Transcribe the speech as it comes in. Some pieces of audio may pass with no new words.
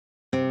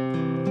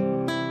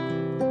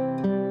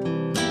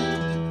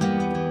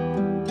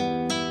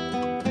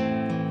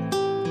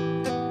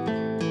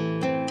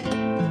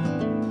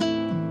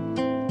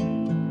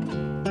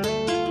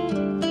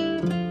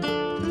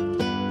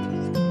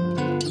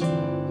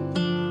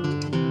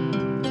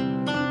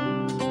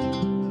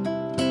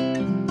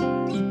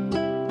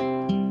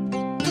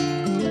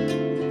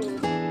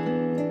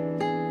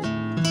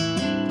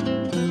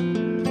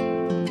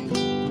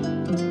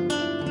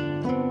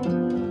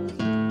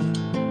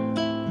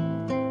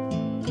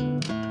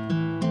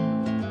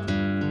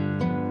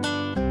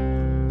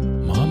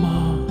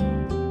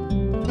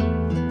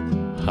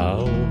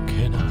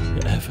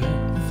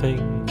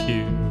thank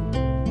you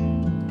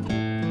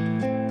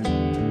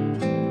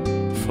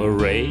for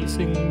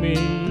raising me,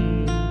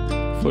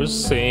 for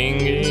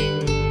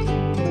singing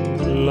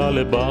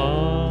lullabies,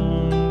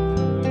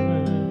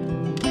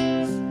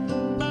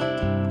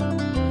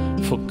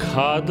 for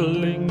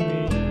cuddling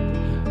me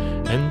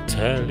and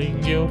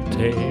telling your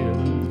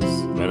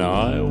tales when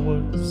I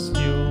was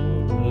your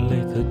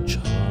little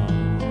child.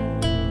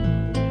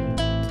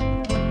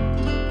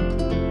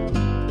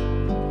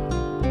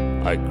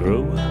 I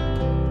grew up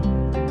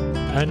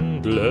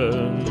and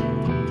learned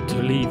to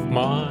live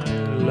my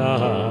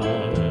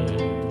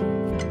life,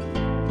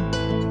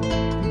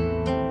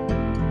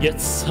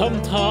 yet sometimes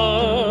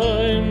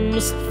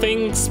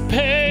things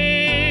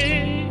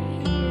pain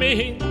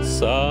me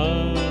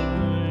inside.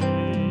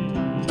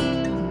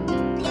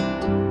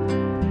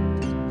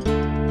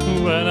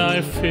 When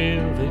I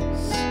feel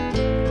this,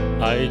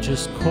 I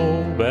just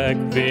call back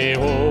the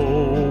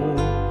old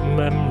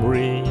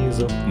memories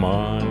of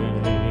mine.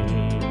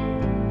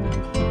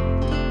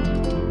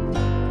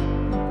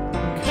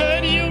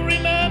 Can you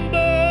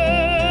remember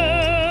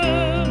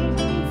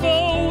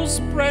those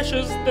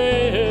precious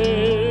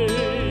days?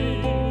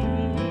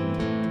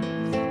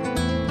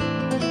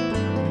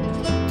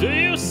 Do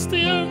you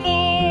still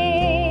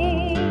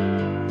know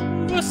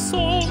the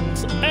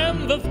songs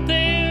and the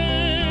tales?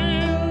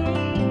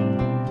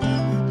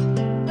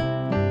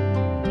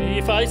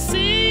 If I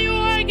see you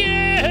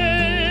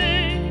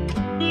again,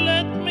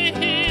 let me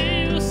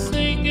hear you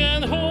sing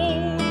and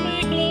hold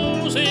me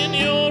close in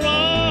your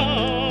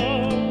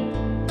arms.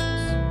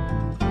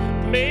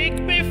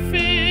 Make me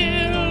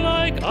feel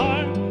like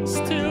I'm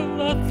still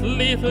that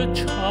little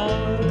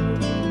child.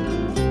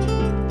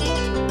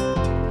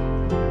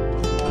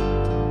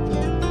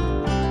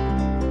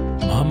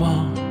 Mama,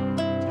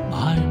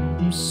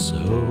 I'm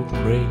so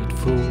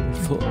grateful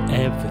for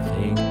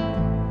everything.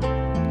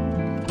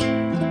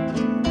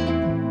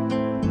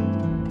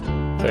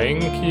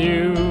 Thank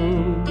you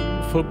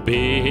for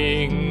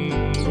being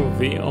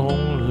the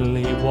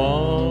only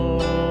one.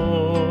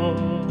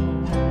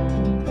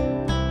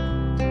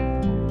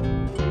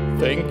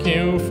 Thank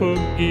you for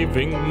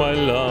giving my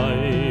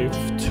life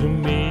to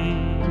me.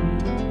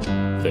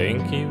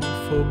 Thank you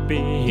for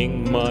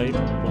being my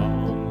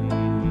mom.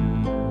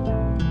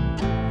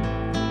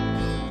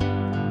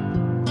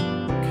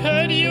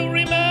 Can you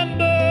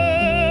remember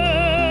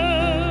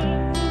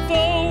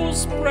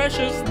those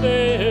precious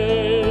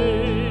days?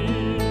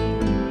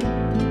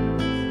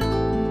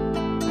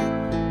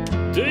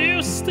 Do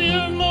you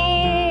still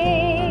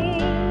know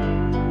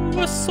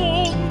the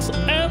songs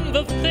and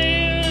the things?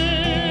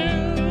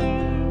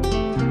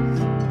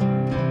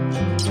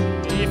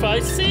 If I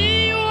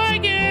see you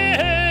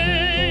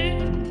again,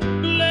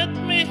 let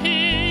me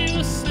hear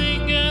you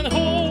sing and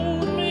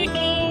hold me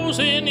close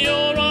in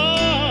your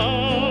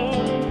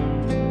arms.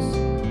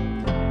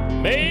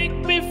 Make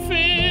me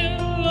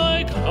feel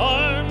like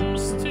I'm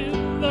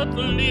still that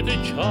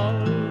little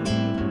child.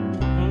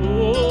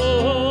 Oh.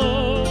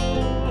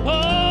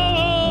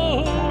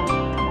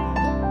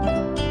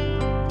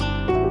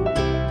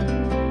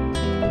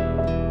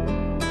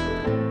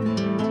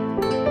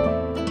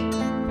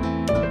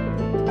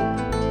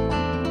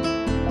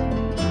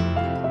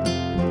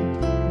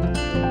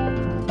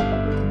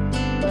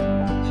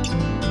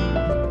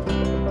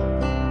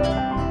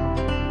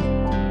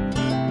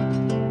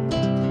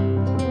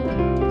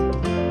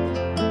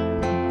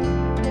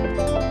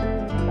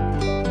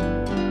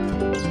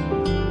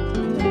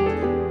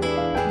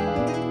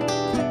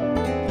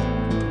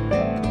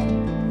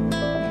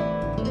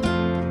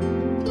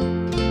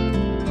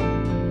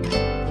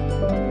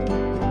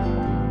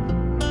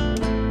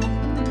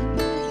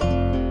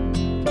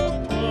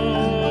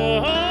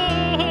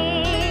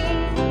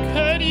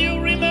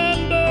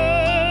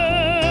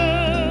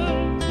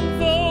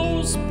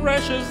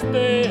 Precious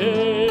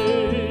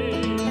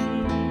days.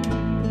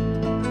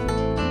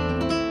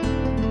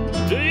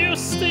 Do you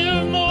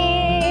still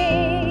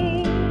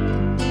know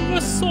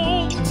the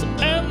songs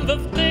and the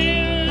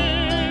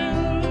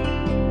things?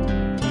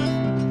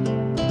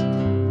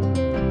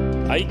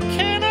 I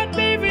cannot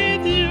be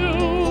with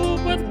you,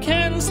 but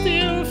can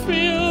still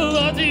feel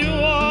that you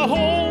are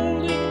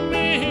holding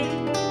me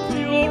in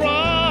your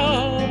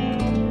arms,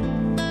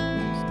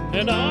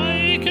 and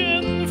I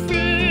can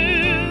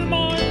feel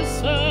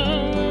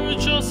myself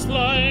just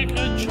like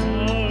a child.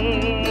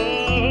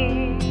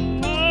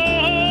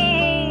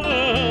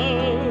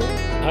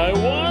 I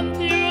want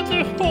you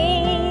to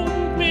hold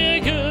me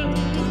again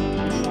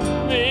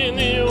in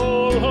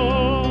your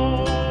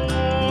arms,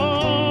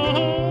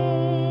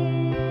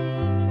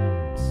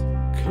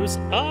 'cause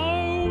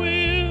I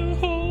will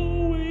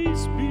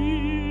always be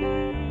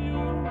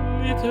your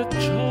little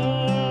child.